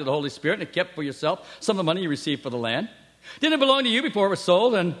lied to the Holy Spirit and kept for yourself some of the money you received for the land? Didn't it belong to you before it was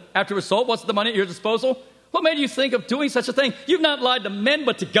sold? And after it was sold, what's the money at your disposal? What made you think of doing such a thing? You've not lied to men,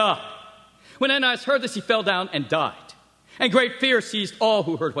 but to God. When Ananias heard this, he fell down and died. And great fear seized all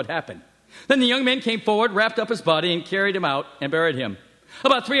who heard what happened. Then the young men came forward, wrapped up his body, and carried him out and buried him.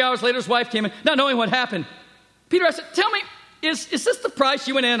 About 3 hours later, his wife came in, not knowing what happened. Peter asked, tell me, is this the price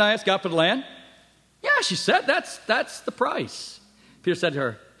you and Ananias got for the land? Yeah, she said, that's the price. Peter said to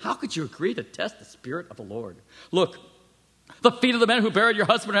her, how could you agree to test the Spirit of the Lord? Look, the feet of the men who buried your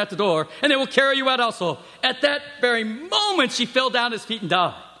husband are at the door, and they will carry you out also. At that very moment, she fell down at his feet and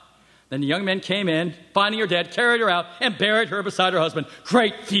died. Then the young men came in, finding her dead, carried her out, and buried her beside her husband.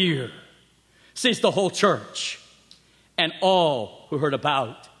 Great fear seized the whole church and all who heard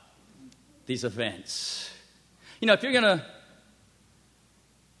about these events. You know, if you're going to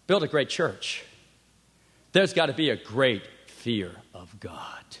build a great church, there's got to be a great fear of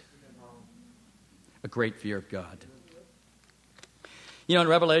God. A great fear of God. You know, in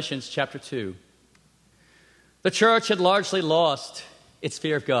Revelations chapter 2, the church had largely lost its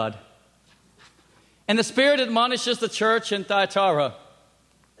fear of God. And the Spirit admonishes the church in Thyatira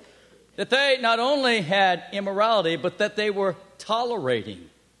that they not only had immorality, but that they were tolerating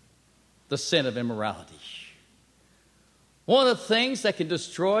the sin of immorality. One of the things that can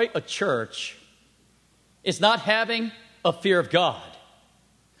destroy a church is not having a fear of God,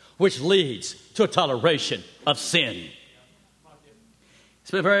 which leads to a toleration of sin.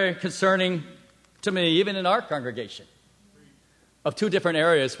 It's been very concerning to me, even in our congregation, of 2 different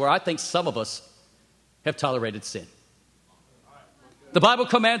areas where I think some of us have tolerated sin. The Bible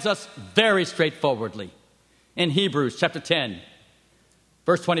commands us very straightforwardly in Hebrews chapter 10,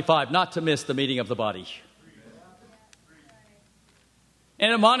 verse 25, not to miss the meeting of the body.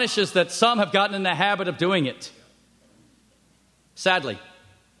 And admonishes that some have gotten in the habit of doing it. Sadly,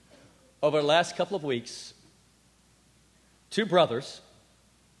 over the last couple of weeks, 2 brothers,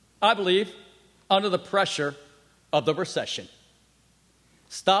 I believe, under the pressure of the recession,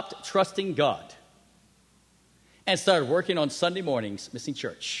 stopped trusting God and started working on Sunday mornings, missing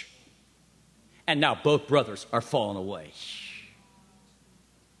church. And now both brothers are falling away.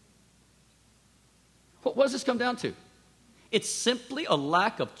 What does this come down to? It's simply a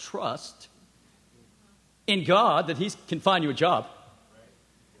lack of trust in God that He can find you a job,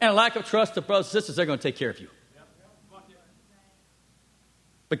 and a lack of trust of brothers and sisters they're going to take care of you.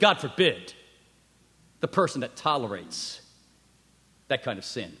 But God forbid the person that tolerates that kind of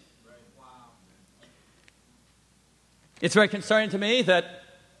sin. It's very concerning to me that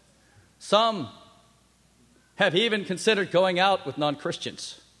some have even considered going out with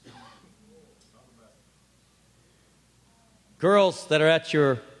non-Christians. Girls that are at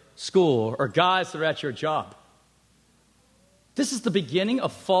your school or guys that are at your job. This is the beginning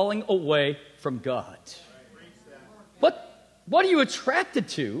of falling away from God. What are you attracted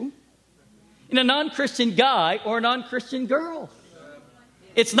to in a non-Christian guy or a non-Christian girl?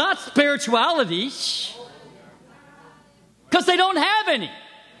 It's not spirituality, because they don't have any.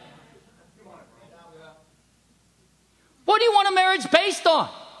 What do you want a marriage based on?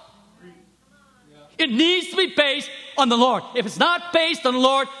 It needs to be based on the Lord. If it's not based on the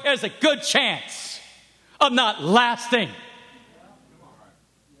Lord, there's a good chance of not lasting.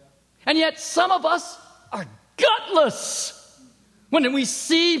 And yet some of us are gutless when we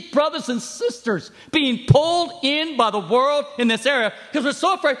see brothers and sisters being pulled in by the world in this area because we're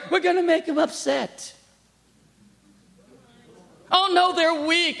so afraid we're going to make them upset. Oh, no, they're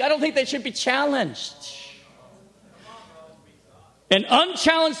weak. I don't think they should be challenged. An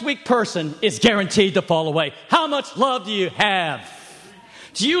unchallenged weak person is guaranteed to fall away. How much love do you have?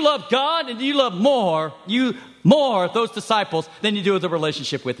 Do you love God, and do you love more those disciples than you do the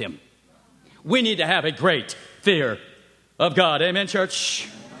relationship with him? We need to have a great fear of God. Amen, church?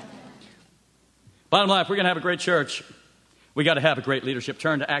 Bottom line, if we're going to have a great church, we got to have a great leadership.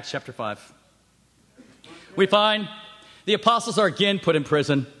 Turn to Acts chapter 5. We find the apostles are again put in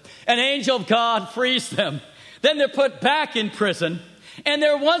prison. An angel of God frees them. Then they're put back in prison, and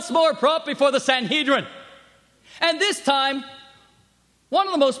they're once more brought before the Sanhedrin. And this time, one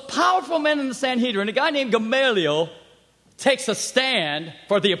of the most powerful men in the Sanhedrin, a guy named Gamaliel, takes a stand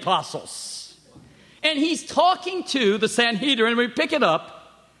for the apostles. And he's talking to the Sanhedrin, and we pick it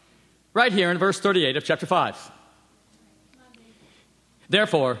up right here in verse 38 of chapter 5.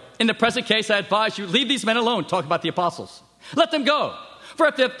 Therefore, in the present case, I advise you, leave these men alone. Talk about the apostles. Let them go. For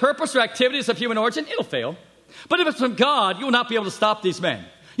if the purpose or activities of human origin, it'll fail. But if it's from God, you will not be able to stop these men.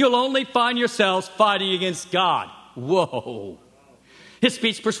 You'll only find yourselves fighting against God. Whoa. His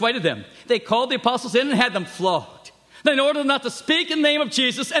speech persuaded them. They called the apostles in and had them flogged. Then ordered them not to speak in the name of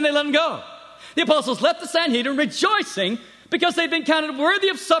Jesus, and they let them go. The apostles left the Sanhedrin rejoicing because they'd been counted worthy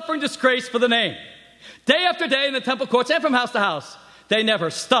of suffering disgrace for the name. Day after day in the temple courts and from house to house, they never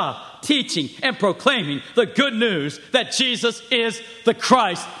stopped teaching and proclaiming the good news that Jesus is the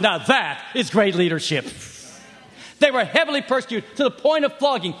Christ. Now that is great leadership. They were heavily persecuted to the point of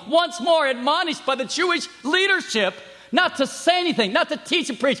flogging, once more admonished by the Jewish leadership not to say anything, not to teach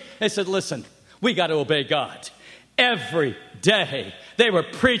and preach. They said, listen, we got to obey God. Every day they were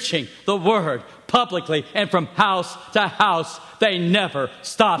preaching the word publicly and from house to house. They never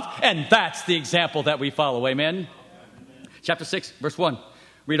stopped. And that's the example that we follow. Amen? Chapter 6, verse 1.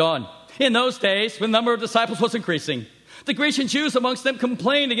 Read on. In those days, when the number of disciples was increasing, the Grecian Jews amongst them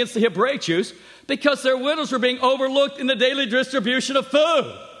complained against the Hebraic Jews because their widows were being overlooked in the daily distribution of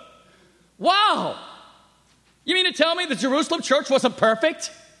food. Wow! You mean to tell me the Jerusalem church wasn't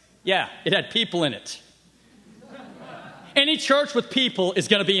perfect? Yeah, it had people in it. Any church with people is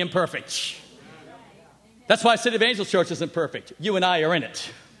going to be imperfect. That's why City of Angels Church isn't perfect. You and I are in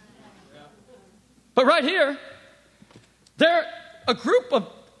it. But right here, a group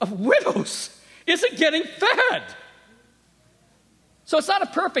of widows isn't getting fed. So it's not a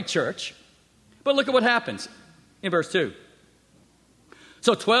perfect church, but look at what happens in verse 2.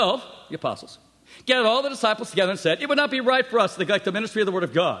 So 12, the apostles, gathered all the disciples together and said, it would not be right for us to neglect the ministry of the word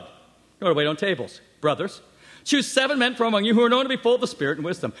of God, nor to wait on tables. Brothers, choose 7 men from among you who are known to be full of the Spirit and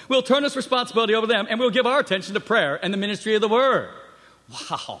wisdom. We'll turn this responsibility over to them, and we'll give our attention to prayer and the ministry of the word.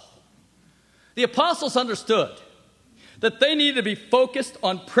 Wow. The apostles understood that they needed to be focused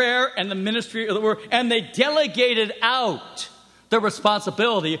on prayer and the ministry of the word, and they delegated out the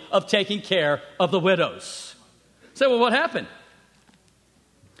responsibility of taking care of the widows. So, well, what happened?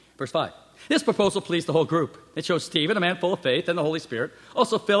 Verse 5. This proposal pleased the whole group. It chose Stephen, a man full of faith and the Holy Spirit,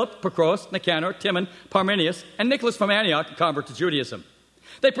 also Philip, Prochorus, Nicanor, Timon, Parmenius, and Nicholas from Antioch, a convert to Judaism.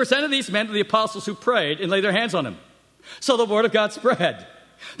 They presented these men to the apostles who prayed and laid their hands on them. So the word of God spread.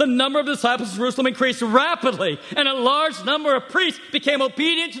 The number of disciples in Jerusalem increased rapidly, and a large number of priests became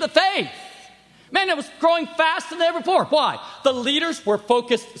obedient to the faith. Man, it was growing faster than ever before. Why? The leaders were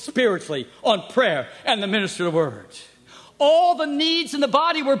focused spiritually on prayer and the ministry of the word. All the needs in the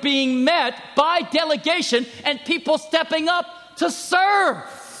body were being met by delegation and people stepping up to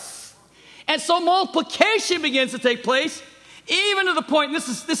serve. And so multiplication begins to take place, even to the point, and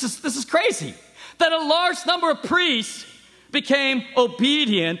this is crazy, that a large number of priests became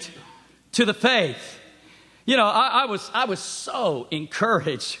obedient to the faith. You know, I was so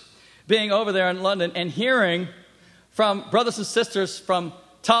encouraged being over there in London and hearing from brothers and sisters from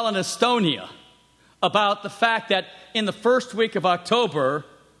Tallinn, Estonia, about the fact that in the first week of October,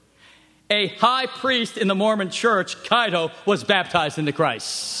 a high priest in the Mormon church, Kaido, was baptized into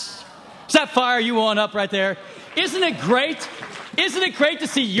Christ. Does that fire you on up right there? Isn't it great? Isn't it great to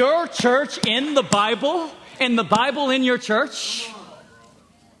see your church in the Bible and the Bible in your church?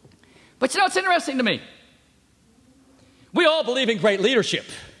 But you know, it's interesting to me. We all believe in great leadership.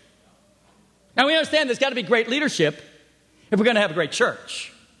 And we understand there's got to be great leadership if we're going to have a great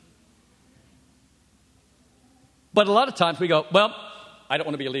church. But a lot of times we go, well, I don't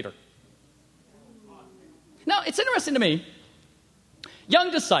want to be a leader. Now, it's interesting to me.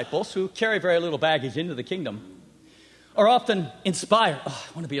 Young disciples who carry very little baggage into the kingdom are often inspired. Oh,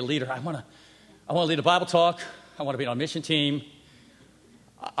 I want to be a leader. I want I want to lead a Bible talk. I want to be on a mission team.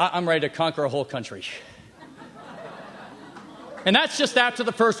 I'm ready to conquer a whole country. And that's just after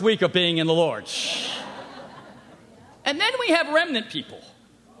the first week of being in the Lord. And then we have remnant people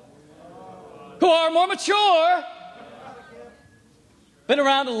who are more mature, been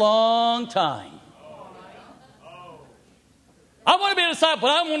around a long time. I want to be a disciple, but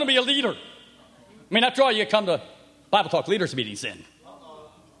I want to be a leader. I mean, after all, you come to Bible talk leaders meetings in.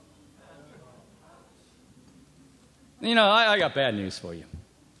 You know, I got bad news for you.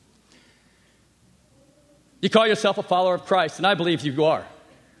 You call yourself a follower of Christ, and I believe you are.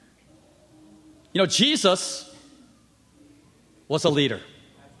 You know, Jesus was a leader.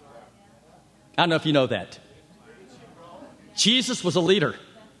 I don't know if you know that. Jesus was a leader.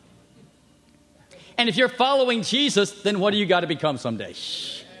 And if you're following Jesus, then what do you got to become someday?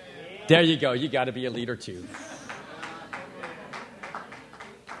 There you go. You got to be a leader too.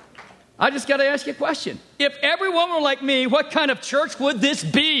 I just got to ask you a question. If everyone were like me, what kind of church would this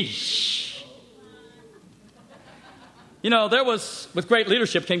be? You know, with great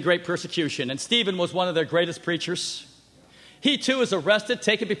leadership came great persecution, and Stephen was one of their greatest preachers. He too is arrested,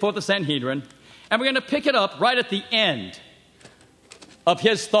 taken before the Sanhedrin, and we're going to pick it up right at the end of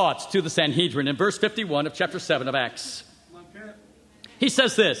his thoughts to the Sanhedrin in verse 51 of chapter 7 of Acts. He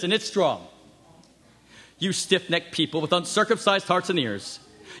says this, and it's strong. You stiff-necked people with uncircumcised hearts and ears,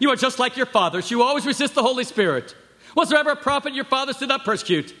 you are just like your fathers. You always resist the Holy Spirit. Was there ever a prophet your fathers did not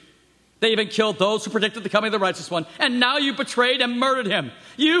persecute? They even killed those who predicted the coming of the righteous one. And now you betrayed and murdered him.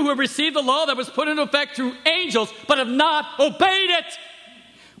 You who have received the law that was put into effect through angels, but have not obeyed it.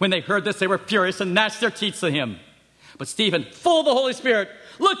 When they heard this, they were furious and gnashed their teeth at him. But Stephen, full of the Holy Spirit,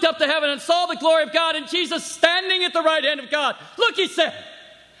 looked up to heaven and saw the glory of God and Jesus standing at the right hand of God. Look, he said,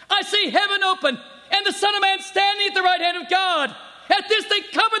 I see heaven open and the Son of Man standing at the right hand of God. At this, they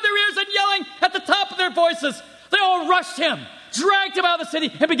covered their ears and yelling at the top of their voices. They all rushed him, dragged him out of the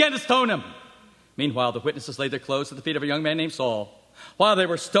city, and began to stone him. Meanwhile, the witnesses laid their clothes at the feet of a young man named Saul. While they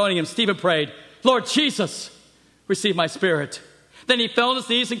were stoning him, Stephen prayed, Lord Jesus, receive my spirit. Then he fell on his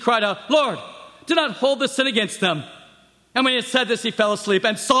knees and cried out, Lord, do not hold this sin against them. And when he had said this, he fell asleep,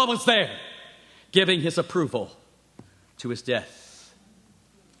 and Saul was there, giving his approval to his death.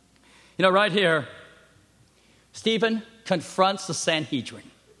 You know, right here, Stephen confronts the Sanhedrin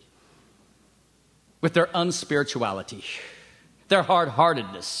with their unspirituality, their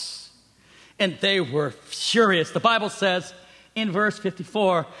hard-heartedness, and they were furious. The Bible says in verse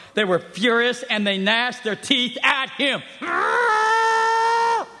 54, they were furious and they gnashed their teeth at him.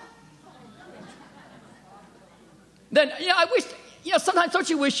 Then, I wish, sometimes don't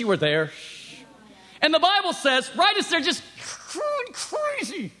you wish you were there? And the Bible says, right as they're just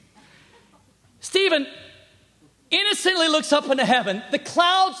crazy, Stephen innocently looks up into heaven, the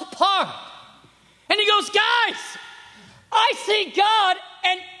clouds part, and he goes, guys, I see God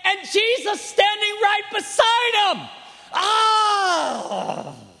and Jesus standing right beside him.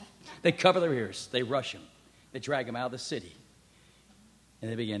 Ah! They cover their ears, they rush him, they drag him out of the city,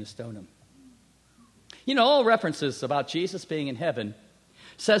 and they begin to stone him. You know, all references about Jesus being in heaven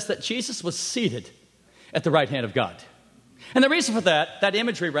says that Jesus was seated at the right hand of God. And the reason for that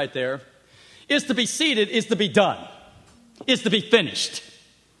imagery right there, is to be seated, is to be done, is to be finished.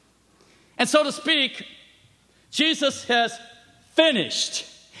 And so to speak, Jesus has finished.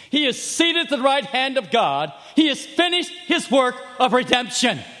 He is seated at the right hand of God. He has finished his work of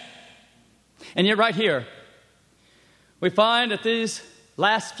redemption. And yet right here, we find at these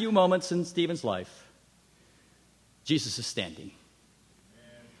last few moments in Stephen's life, Jesus is standing.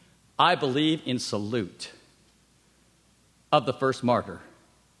 I believe in salute of the first martyr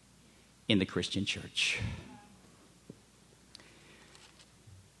in the Christian church.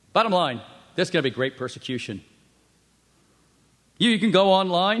 Bottom line, there's going to be great persecution. You can go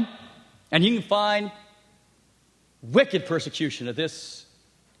online and you can find wicked persecution of this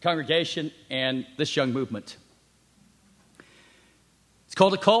congregation and this young movement. It's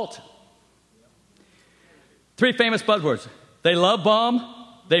called a cult. 3 famous buzzwords. They love bomb,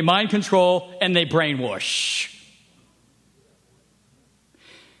 they mind control, and they brainwash.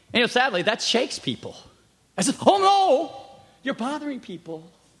 And sadly, that shakes people. I said, oh no, you're bothering people.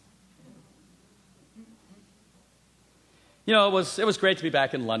 You know, it was great to be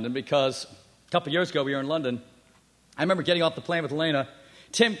back in London because a couple of years ago we were in London. I remember getting off the plane with Elena.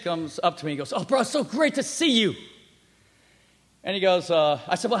 Tim comes up to me and goes, oh, bro, it's so great to see you. And he goes,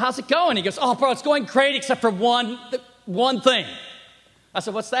 I said, well, how's it going? He goes, oh, bro, it's going great except for one thing. I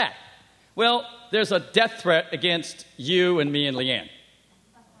said, what's that? Well, there's a death threat against you and me and Leanne.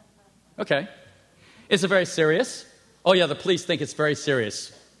 Okay. Is it very serious? Oh, yeah, the police think it's very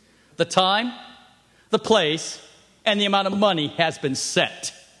serious. The time, the place, and the amount of money has been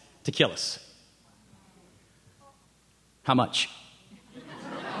set to kill us. How much?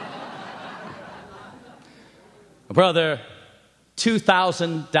 Brother,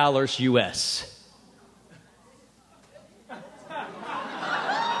 $2,000 US.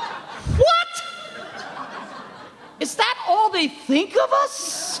 What? Is that all they think of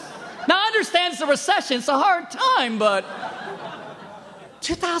us? Now, I understand it's a recession, it's a hard time, but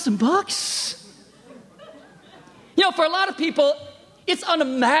 $2,000? You know, for a lot of people, it's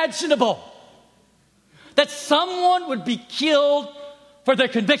unimaginable that someone would be killed for their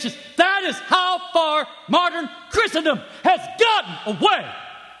convictions. That is how far modern Christendom has gotten away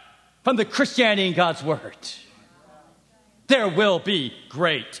from the Christianity in God's Word. There will be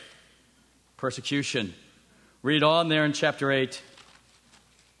great persecution. Read on there in chapter 8.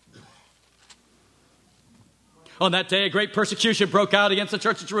 On that day, a great persecution broke out against the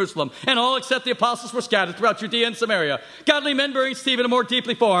church of Jerusalem, and all except the apostles were scattered throughout Judea and Samaria. Godly men bearing Stephen more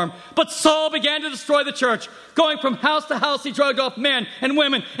deeply for him. But Saul began to destroy the church. Going from house to house, he dragged off men and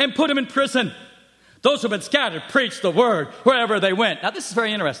women and put them in prison. Those who had been scattered preached the word wherever they went. Now, this is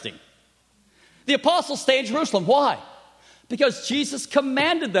very interesting. The apostles stayed in Jerusalem. Why? Because Jesus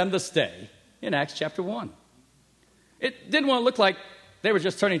commanded them to stay in Acts chapter 1. It didn't want to look like they were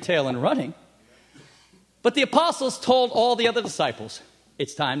just turning tail and running. But the apostles told all the other disciples,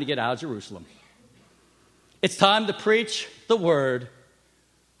 it's time to get out of Jerusalem. It's time to preach the word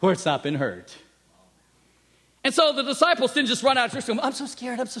where it's not been heard. And so the disciples didn't just run out of Jerusalem. I'm so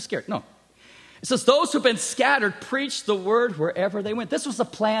scared. No. It says those who've been scattered preached the word wherever they went. This was a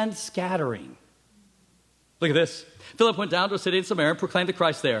planned scattering. Look at this. Philip went down to a city in Samaria and proclaimed the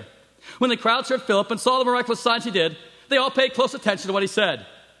Christ there. When the crowds heard Philip and saw the miraculous signs he did, they all paid close attention to what he said.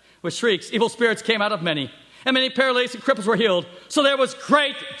 With shrieks, evil spirits came out of many, and many paralytics and cripples were healed. So there was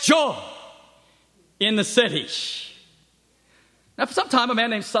great joy in the city. Now, for some time, a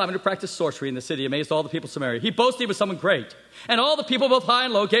man named Simon, who practiced sorcery in the city, amazed all the people of Samaria. He boasted he was someone great. And all the people, both high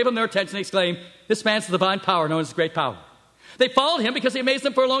and low, gave him their attention and exclaimed, this man's the divine power, known as great power. They followed him because he amazed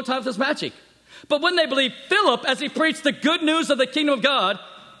them for a long time with his magic. But when they believed Philip as he preached the good news of the kingdom of God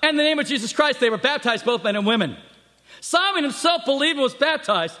and the name of Jesus Christ, they were baptized, both men and women. Simon himself believed and was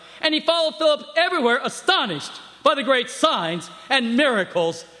baptized, and he followed Philip everywhere, astonished by the great signs and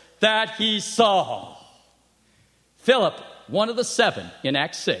miracles that he saw. Philip, one of the 7 in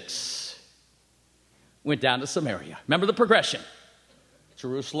Acts 6, went down to Samaria. Remember the progression.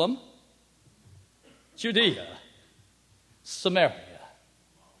 Jerusalem, Judea, Samaria,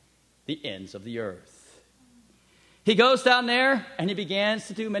 the ends of the earth. He goes down there, and he begins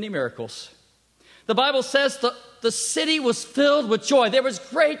to do many miracles. The Bible says the city was filled with joy. There was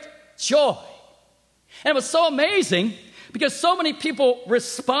great joy. And it was so amazing because so many people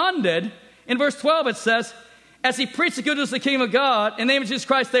responded. In verse 12 it says, as he preached the good news of the kingdom of God, in the name of Jesus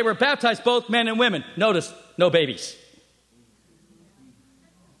Christ, they were baptized, both men and women. Notice, no babies.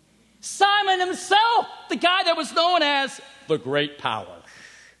 Simon himself, the guy that was known as the great power.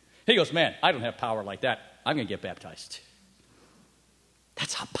 He goes, man, I don't have power like that. I'm going to get baptized.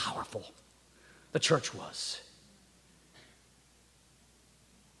 That's how powerful the church was.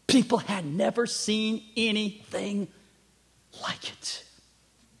 People had never seen anything like it.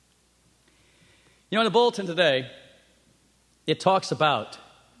 You know, in the bulletin today, it talks about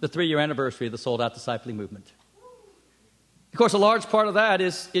the 3-year anniversary of the sold-out discipling movement. Of course, a large part of that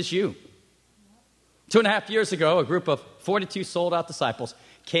is you. 2.5 years ago, a group of 42 sold-out disciples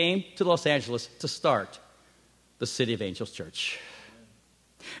came to Los Angeles to start the City of Angels Church.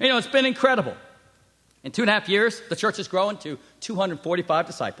 And, you know, it's been incredible. In 2.5 years, the church has grown to 245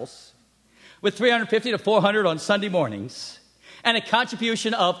 disciples, with 350 to 400 on Sunday mornings, and a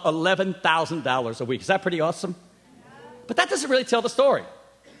contribution of $11,000 a week. Is that pretty awesome? But that doesn't really tell the story.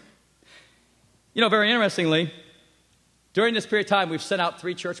 You know, very interestingly, during this period of time, we've sent out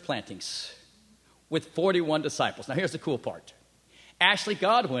 3 church plantings with 41 disciples. Now, here's the cool part. Ashley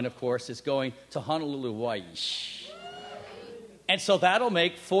Godwin, of course, is going to Honolulu, Hawaii. And so that'll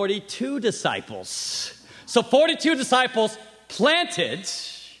make 42 disciples. So 42 disciples planted.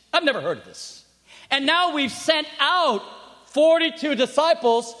 I've never heard of this. And now we've sent out 42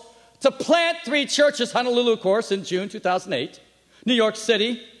 disciples to plant 3 churches. Honolulu, of course, in June 2008. New York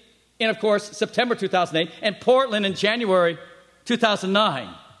City in, of course, September 2008. And Portland in January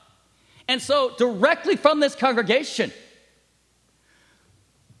 2009. And so directly from this congregation,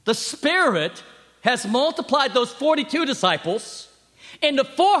 the Spirit has multiplied those 42 disciples into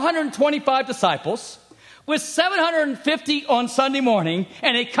 425 disciples with 750 on Sunday morning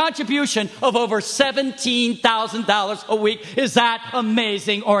and a contribution of over $17,000 a week. Is that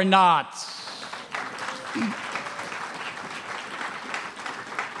amazing or not?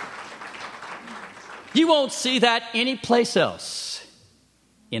 You won't see that anyplace else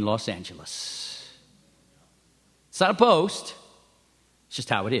in Los Angeles. It's not a boast. It's just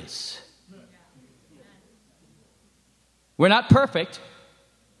how it is. We're not perfect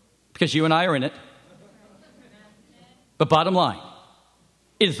because you and I are in it. But bottom line,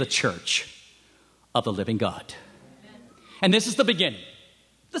 it is the church of the living God. And this is the beginning.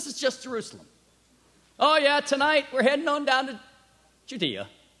 This is just Jerusalem. Oh yeah, tonight we're heading on down to Judea.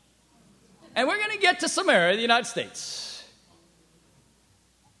 And we're going to get to Samaria, the United States.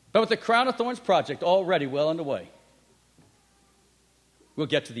 But with the Crown of Thorns project already well underway, we'll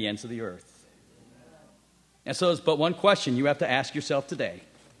get to the ends of the earth. And so there's but one question you have to ask yourself today.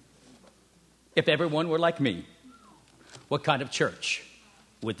 If everyone were like me, what kind of church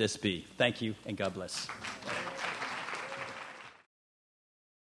would this be? Thank you, and God bless.